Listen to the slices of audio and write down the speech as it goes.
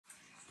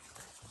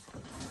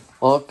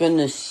Looking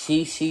to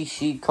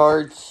CCC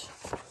cards.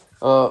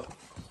 What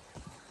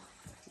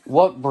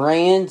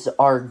brands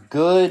are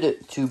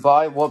good to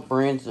buy? What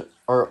brands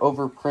are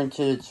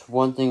overprinted? It's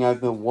one thing I've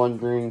been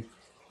wondering.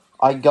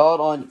 I got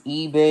on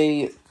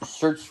eBay,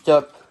 searched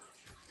up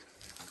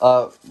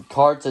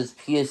cards as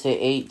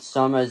PSA 8,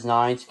 some as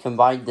 9s,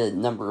 combined the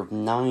number of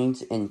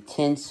 9s and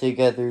 10s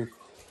together,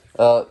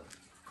 of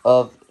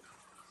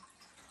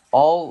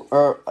all,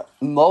 or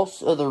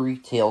most of the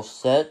retail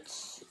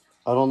sets.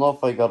 I don't know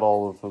if I got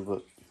all of them,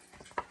 but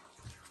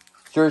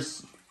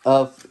there's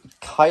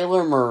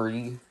Kyler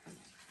Murray,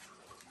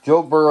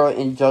 Joe Burrow,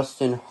 and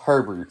Justin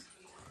Herbert.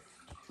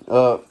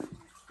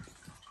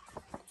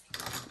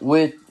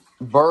 With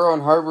Burrow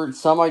and Herbert,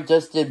 some I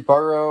just did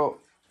Burrow.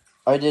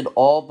 I did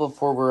all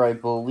before where I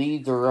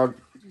believe the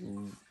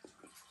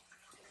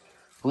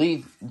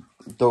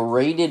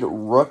rated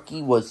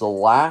rookie was the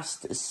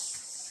last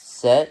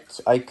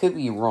set. I could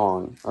be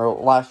wrong. Or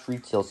last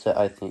retail set,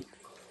 I think.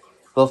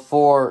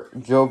 Before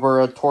Joe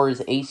Burrow tore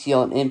his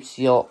ACL and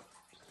MCL.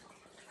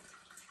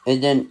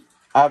 And then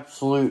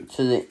absolute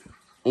to the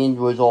end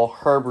was all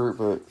Herbert,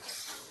 but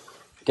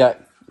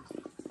got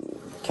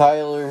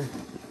Kyler,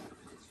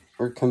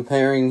 or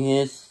comparing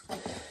his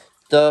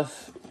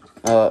stuff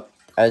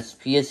as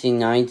PSA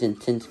 9s and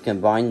 10s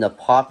combined, the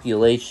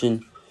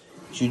population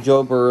to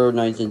Joe Burrow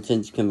 9s and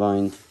 10s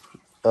combined.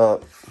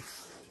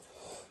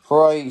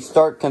 Before I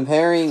start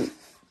comparing,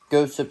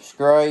 go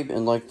subscribe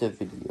and like the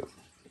video.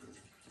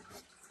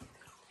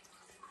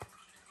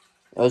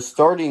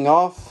 Starting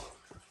off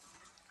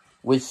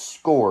with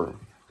score.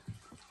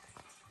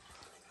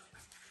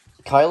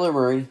 Kyler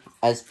Murray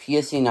as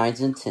PSA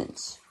 9s and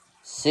 10s,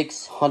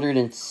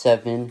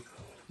 607.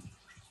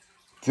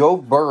 Joe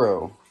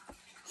Burrow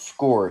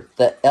scored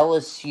the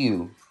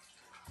LSU,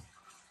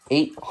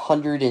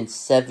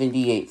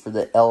 878 for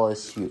the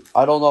LSU.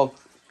 I don't know if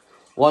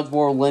one's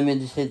more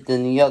limited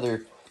than the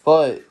other,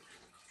 but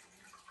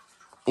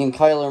in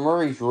Kyler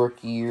Murray's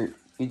rookie year,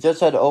 he just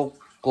had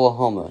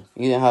Oklahoma.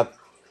 He didn't have,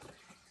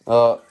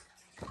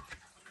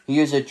 he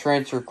was a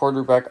transfer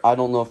quarterback. I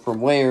don't know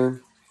from where,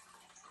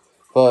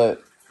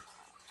 but,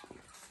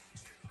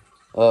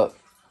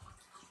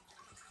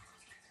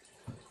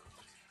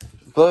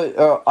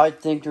 I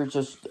think they're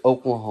just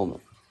Oklahoma.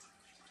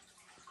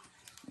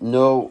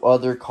 No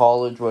other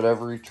college,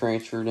 whatever he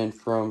transferred in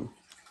from.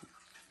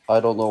 I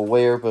don't know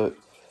where, but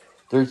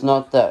there's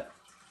not that.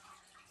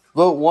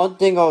 But one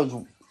thing I was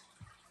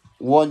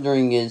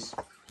wondering is,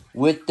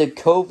 with the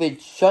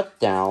COVID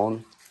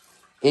shutdown,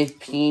 if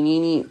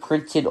Panini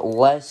printed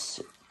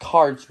less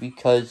cards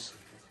because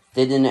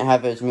they didn't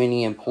have as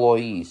many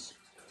employees.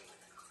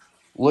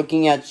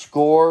 Looking at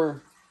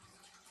score,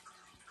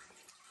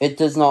 it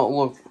does not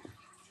look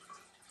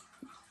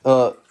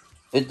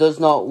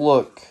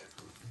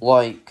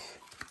like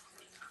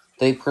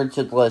they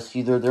printed less.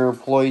 Either their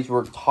employees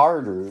worked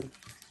harder,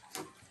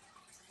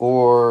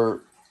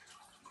 or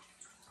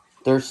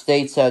their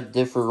states had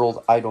different rules.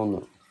 I don't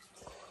know.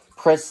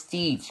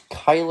 Prestige,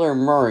 Kyler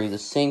Murray, the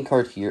same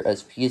card here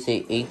as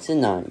PSA 8s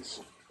and 9s.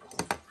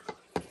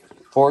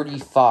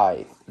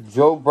 45.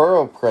 Joe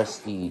Burrow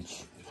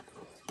Prestige,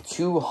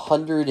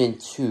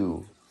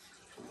 202.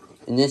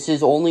 And this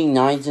is only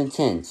 9s and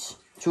 10s.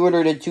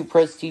 202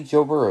 Prestige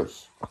Joe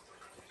Burrows.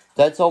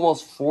 That's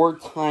almost 4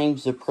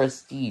 times the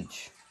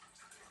Prestige.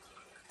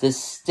 The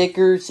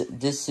stickers,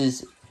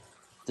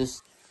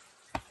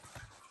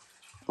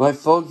 my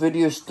phone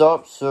video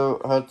stopped,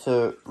 so I had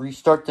to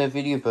restart that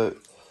video, but,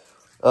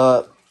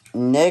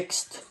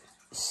 next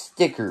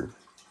sticker.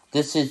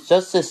 This is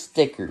just a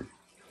sticker,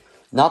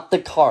 not the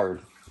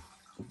card.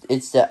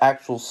 It's the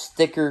actual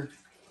sticker.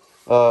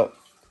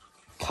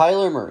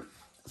 Kyler Murray,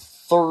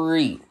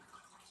 3.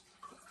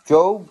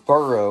 Joe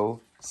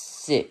Burrow,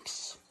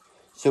 6.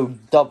 So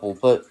double,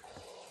 but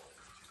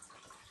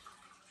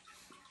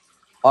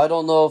I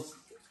don't know if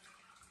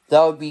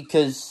that would be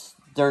because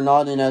they're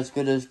not in as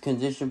good a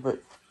condition,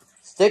 but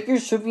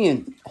stickers should be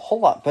in a whole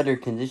lot better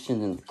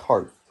condition than the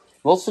card.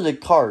 Most of the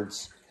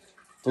cards,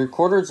 their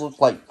corners look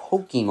like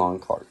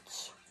Pokemon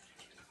cards.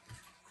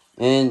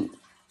 And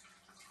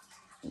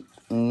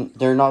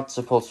they're not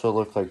supposed to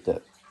look like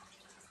that.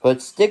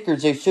 But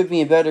stickers, they should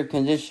be in better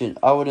condition.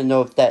 I wouldn't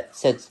know if that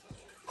set's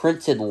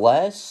printed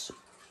less,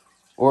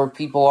 or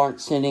people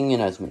aren't sending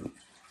in as many.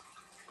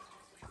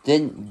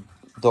 Then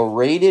the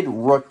rated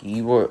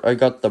rookie, I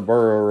got the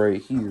Burrow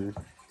right here.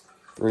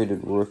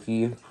 Rated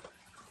rookie.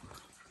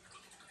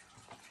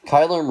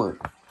 Kyler Murray,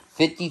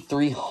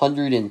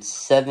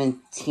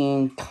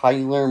 5,317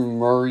 Kyler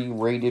Murray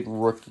rated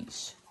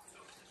rookies.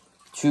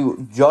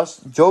 To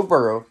just Joe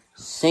Burrow,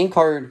 same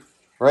card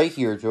right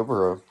here, Joe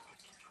Burrow.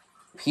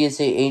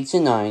 PSA 8s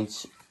and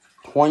 9s,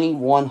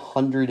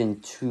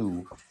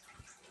 2,102.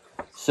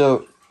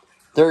 So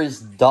there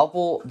is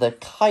double the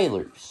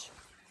Kylers.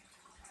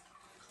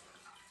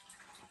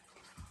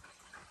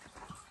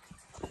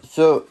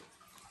 So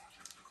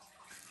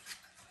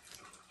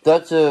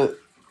that's a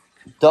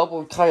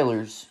double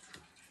Kylers.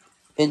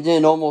 And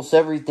then almost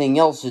everything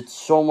else, it's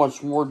so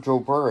much more Joe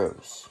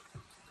Burrows.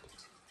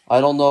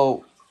 I don't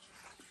know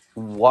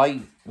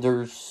white,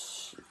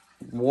 there's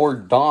more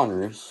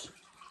Donners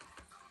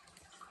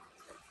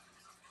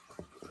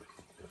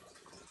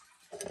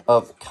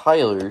of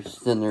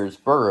Kylers than there's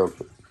Burrow.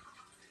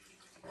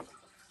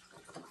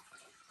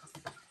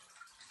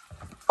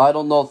 I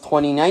don't know if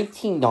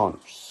 2019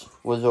 Donners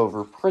was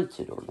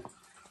overprinted or not.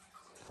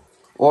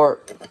 Or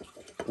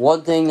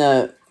one thing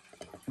that,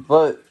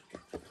 but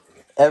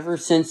ever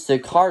since the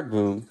card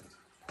boom,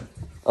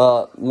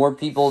 more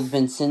people have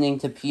been sending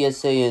to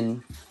PSA,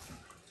 and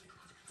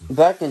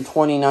back in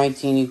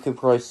 2019, you could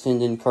probably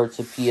send in cards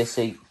to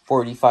PSA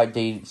 45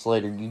 days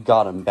later, you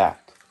got them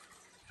back.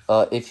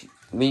 If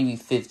maybe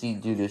 50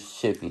 due to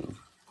shipping.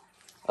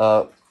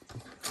 Joe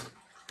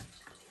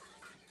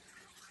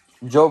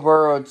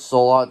Burrow, it's a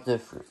lot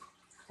different.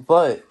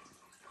 But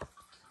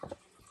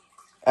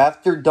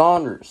after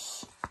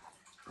Donners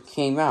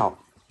came out,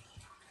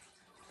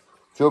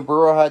 Joe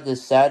Burrow had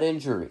this sad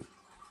injury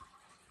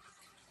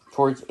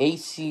towards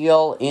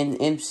ACL and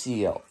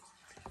MCL.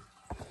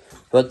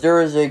 But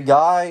there is a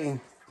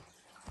guy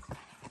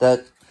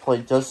that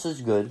played just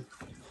as good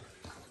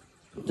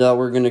that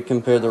we're going to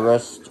compare the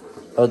rest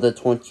of the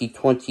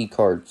 2020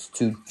 cards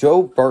to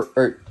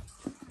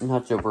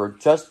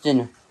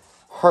Justin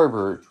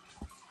Herbert.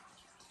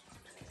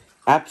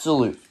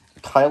 Absolute.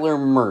 Kyler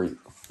Murray,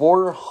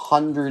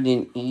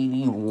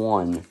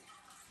 481.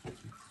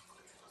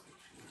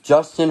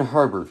 Justin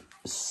Herbert,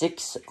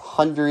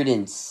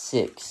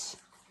 606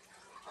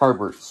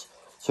 Herberts.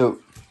 So,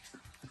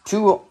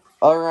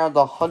 around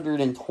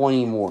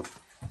 120 more.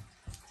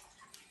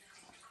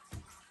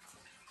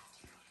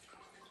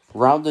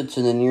 Rounded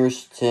to the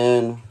nearest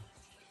 10.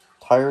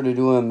 Tired of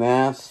doing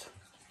math.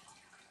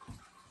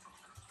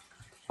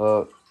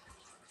 So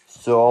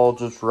I'll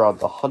just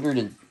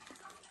rounded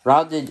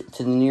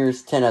to the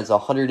nearest 10 as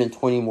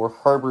 120 more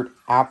Herbert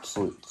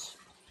absolutes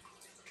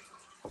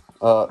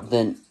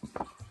than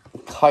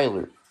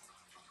Kyler.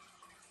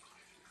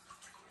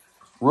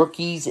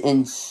 Rookies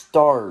and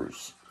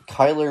stars.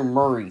 Kyler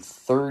Murray,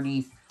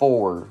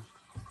 34.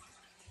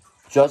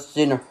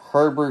 Justin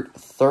Herbert,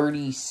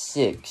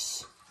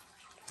 36.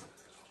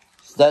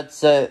 So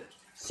that's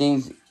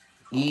seems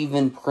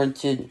even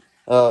printed.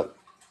 But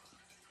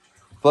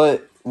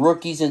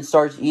rookies and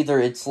stars, either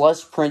it's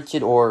less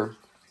printed or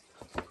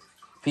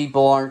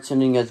people aren't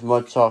sending as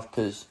much off,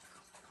 because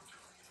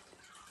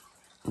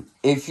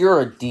if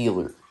you're a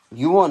dealer,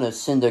 you want to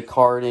send a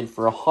card in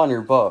for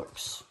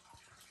 $100.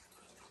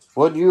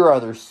 What do you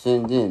rather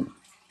send in?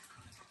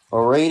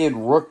 A rated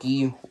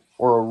rookie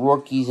or a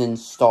rookies and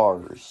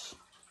stars?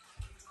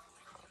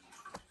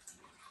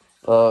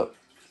 You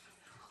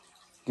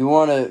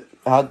want to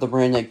have the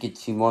brand that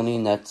gets you money,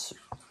 and that's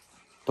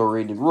the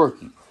rated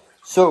rookie.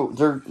 So,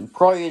 there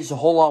probably is a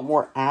whole lot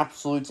more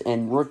absolutes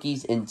and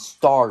rookies and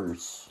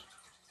stars.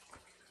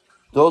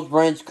 Those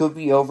brands could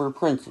be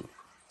overprinted.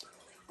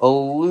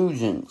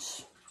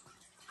 Illusions.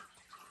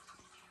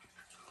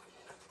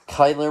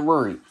 Kyler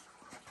Murray,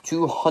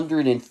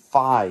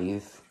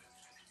 205.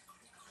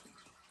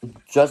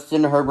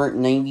 Justin Herbert,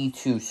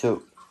 92.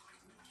 So,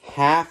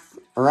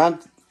 around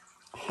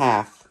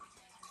half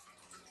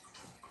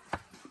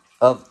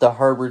of the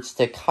Herberts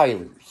to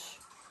Kylers.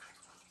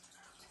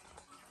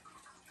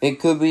 It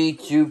could be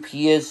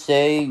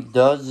PSA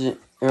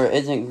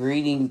isn't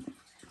grading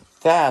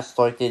fast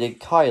like they did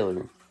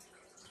Kyler.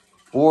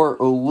 Or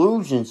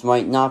illusions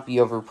might not be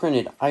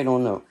overprinted. I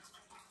don't know.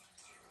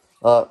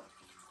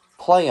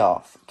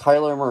 Playoff.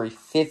 Kyler Murray,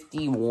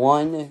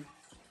 51.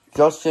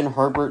 Justin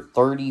Herbert,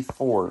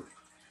 34.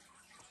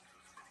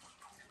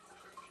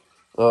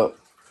 But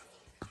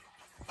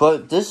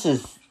this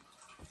is...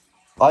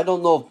 I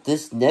don't know if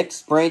this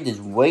next brand is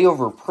way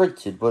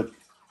overprinted, but...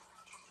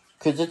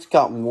 because it's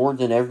got more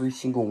than every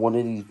single one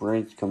of these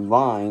brands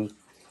combined.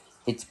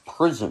 It's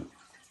Prism.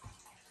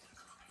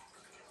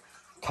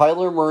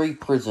 Kyler Murray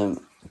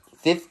Prism.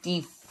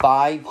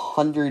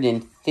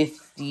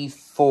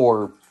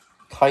 5,554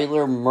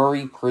 Kyler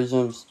Murray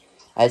Prisms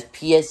as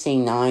PSA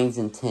 9s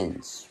and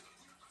 10s.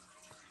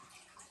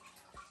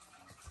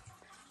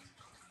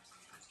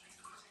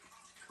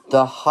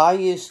 The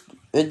highest,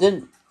 and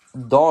then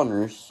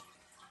Donners,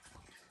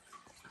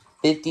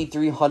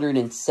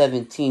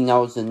 5,317. That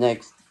was the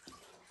next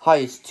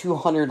highest.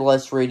 200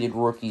 less rated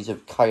rookies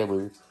of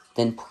Kyler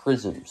than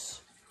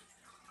Prisms.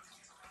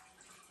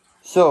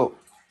 So,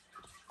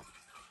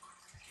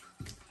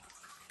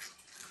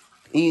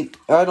 I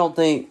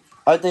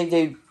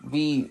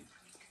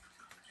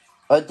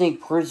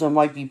think Prism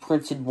might be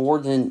printed more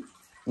than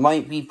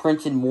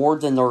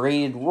the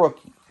rated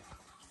rookie.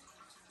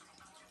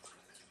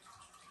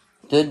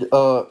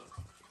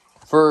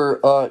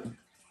 For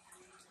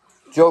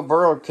Joe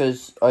Burrow,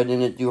 because I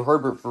didn't do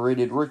Herbert for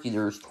rated rookie,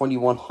 there's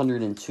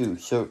 2,102.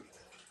 So,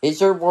 is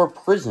there more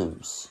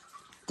Prisms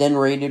than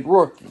rated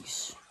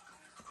rookies?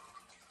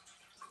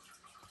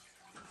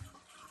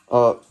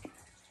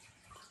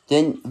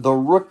 Then the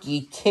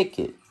rookie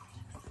ticket,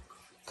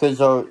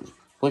 because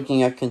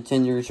looking at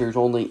contenders, there's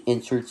only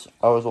inserts.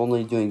 I was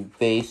only doing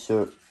base,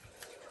 so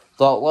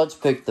thought let's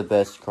pick the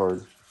best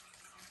card.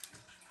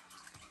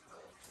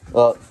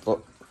 Uh,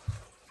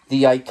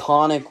 the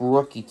iconic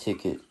rookie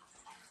ticket.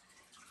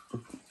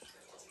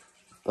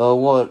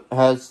 What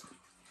has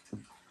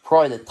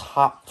probably the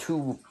top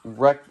two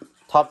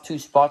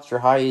spots for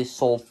highest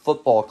sold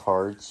football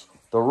cards.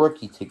 The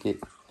rookie ticket.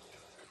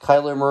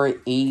 Kyler Murray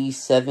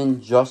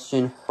 87,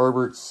 Justin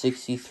Herbert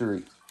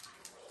 63.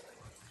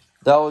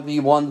 That would be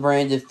one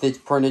brand if it's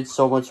printed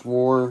so much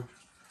more.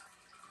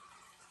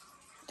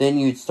 Then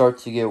you'd start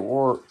to get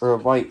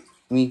might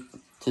me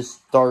to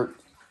start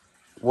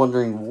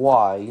wondering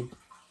why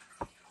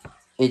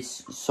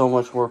it's so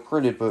much more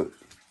printed, but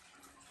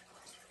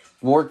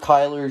more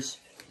Kylers.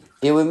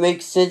 It would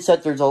make sense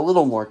that there's a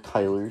little more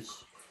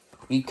Kylers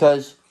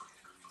because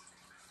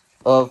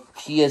of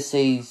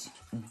PSAs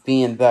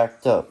being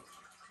backed up.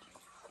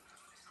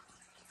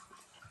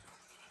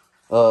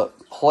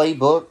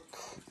 Playbook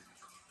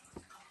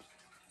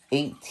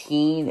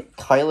 18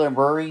 Kyler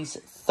Murray's,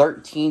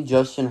 13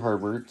 Justin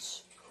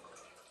Herbert's.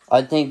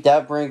 I think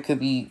that brand could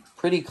be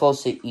pretty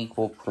close to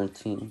equal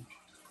printing.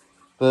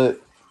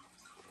 But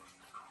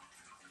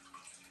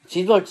it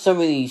seems like some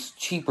of these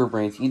cheaper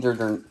brands,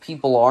 either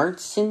people aren't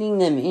sending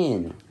them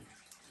in,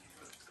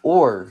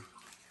 or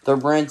they're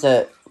brands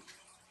that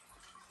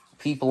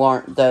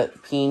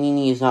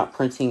Panini is not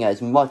printing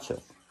as much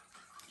of.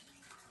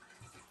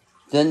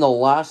 Then the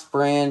last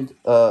brand,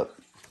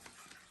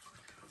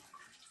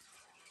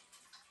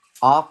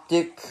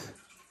 Optic,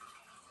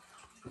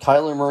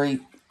 Kyler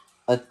Murray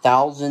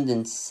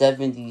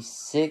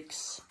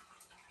 1,076,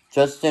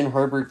 Justin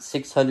Herbert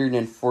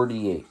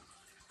 648.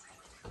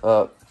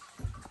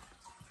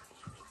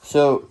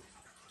 So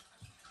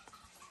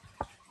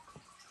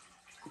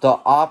the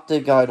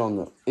Optic, I don't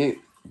know. It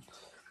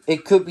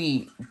could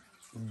be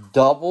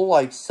double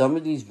like some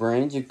of these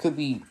brands. It could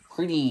be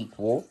pretty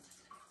equal.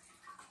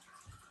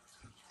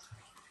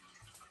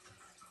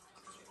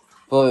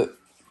 But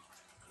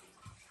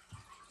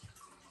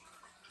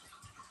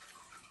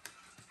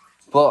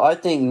I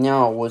think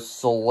now with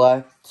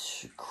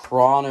Select,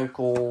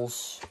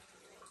 Chronicles,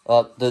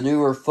 the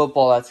newer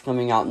football that's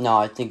coming out now,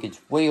 I think it's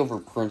way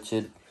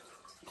overprinted.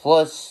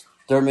 Plus,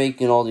 they're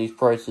making all these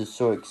prices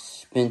so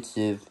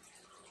expensive,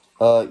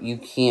 you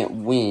can't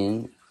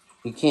win.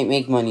 You can't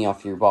make money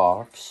off your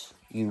box.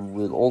 You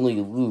will only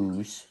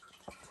lose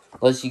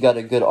unless you got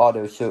a good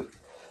auto. So,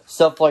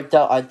 stuff like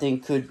that, I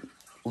think, could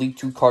lead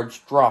to cards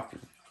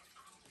dropping.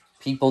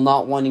 People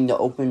not wanting to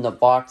open the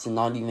box and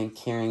not even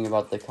caring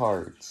about the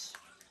cards.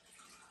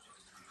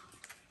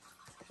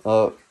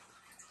 But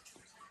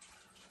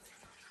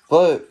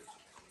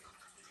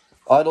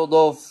I don't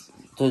know if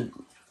the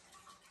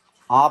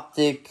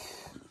Optic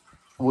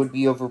would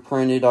be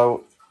overprinted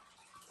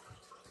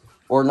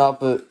or not,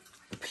 but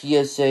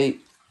PSA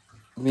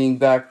being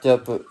backed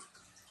up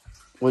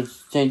would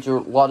change a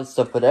lot of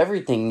stuff, but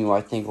everything new,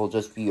 I think, will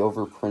just be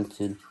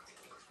overprinted.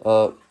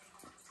 Panini,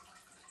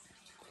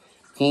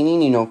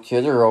 no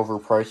kid, they're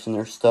overpricing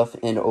their stuff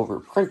and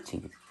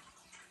overprinting.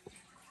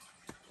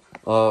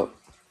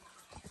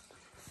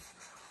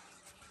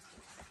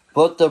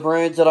 But the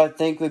brands that I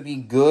think would be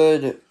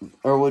good,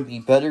 or would be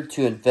better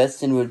to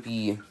invest in, would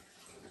be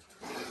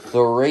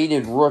the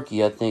rated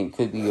rookie, I think,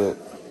 could be a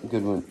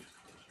good one.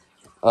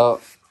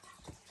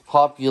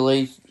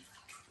 Population,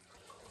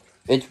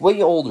 it's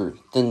way older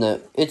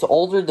than it's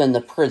older than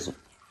the Prism.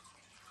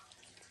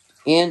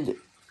 And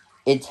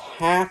it's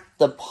half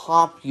the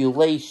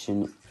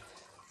population,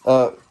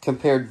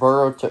 compared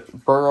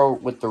Burrow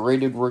with the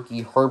rated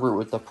rookie, Herbert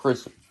with the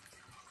Prism.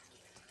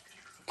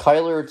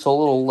 Kyler, it's a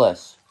little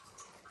less.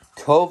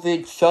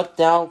 COVID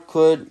shutdown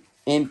could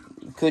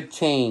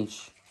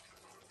change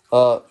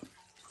the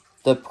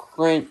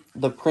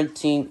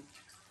printing.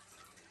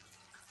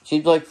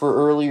 Seems like for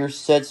earlier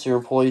sets, their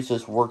employees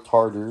just worked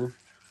harder.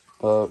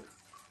 But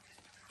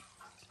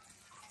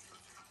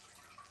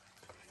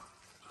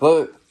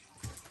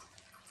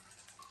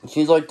it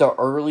seems like the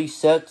early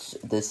sets,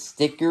 the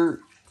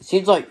sticker, it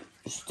seems like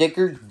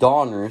sticker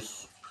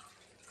Donners,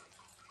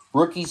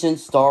 Rookies and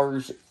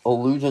Stars,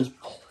 Illusions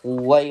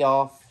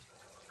Playoff,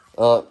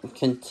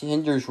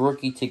 Contenders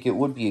rookie ticket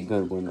would be a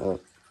good one.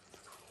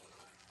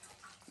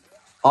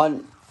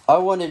 I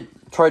want to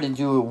try to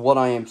do what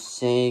I am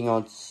saying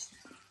on.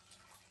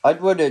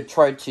 I'd want to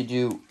try to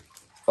do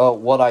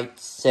what I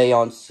say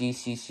on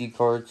CCC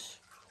cards.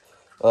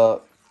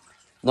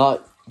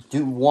 Not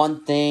do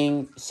one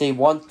thing, say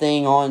one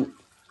thing on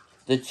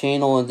the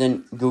channel, and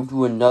then go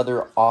do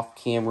another off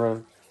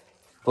camera.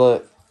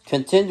 But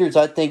Contenders,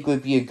 I think,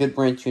 would be a good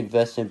brand to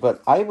invest in.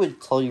 But I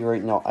would tell you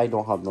right now, I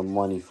don't have the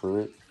money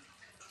for it.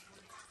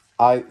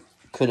 I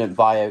couldn't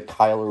buy a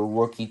Kyler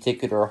rookie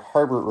ticket or a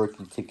Herbert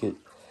rookie ticket.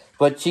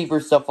 But cheaper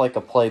stuff like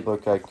a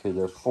playbook I could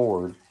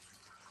afford.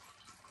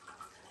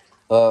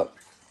 But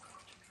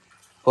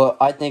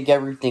I think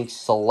everything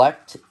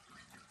Select,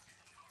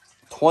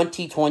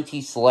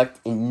 2020 Select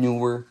and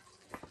newer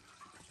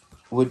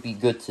would be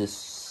good to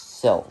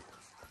sell.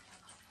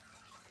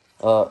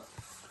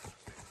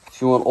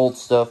 If you want old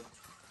stuff,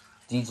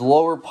 these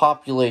lower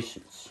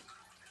populations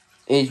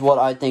is what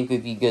I think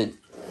would be good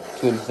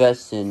to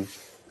invest in.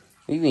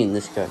 Maybe in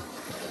this guy.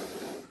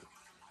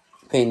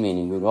 Payne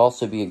Manning would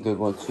also be a good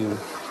one too.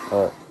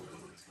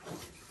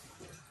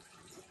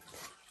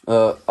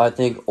 I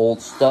think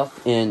old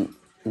stuff and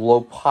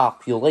low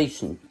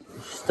population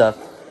stuff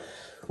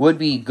would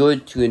be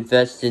good to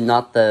invest in,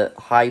 not the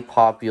high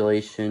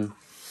population.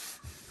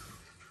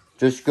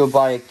 Just go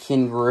buy a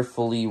Ken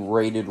Griffey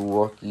rated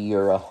rookie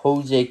or a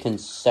Jose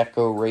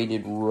Canseco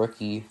rated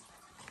rookie.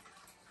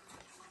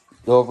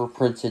 The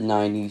overprinted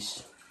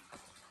 90s.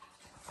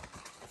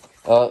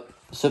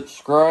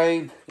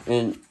 Subscribe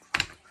and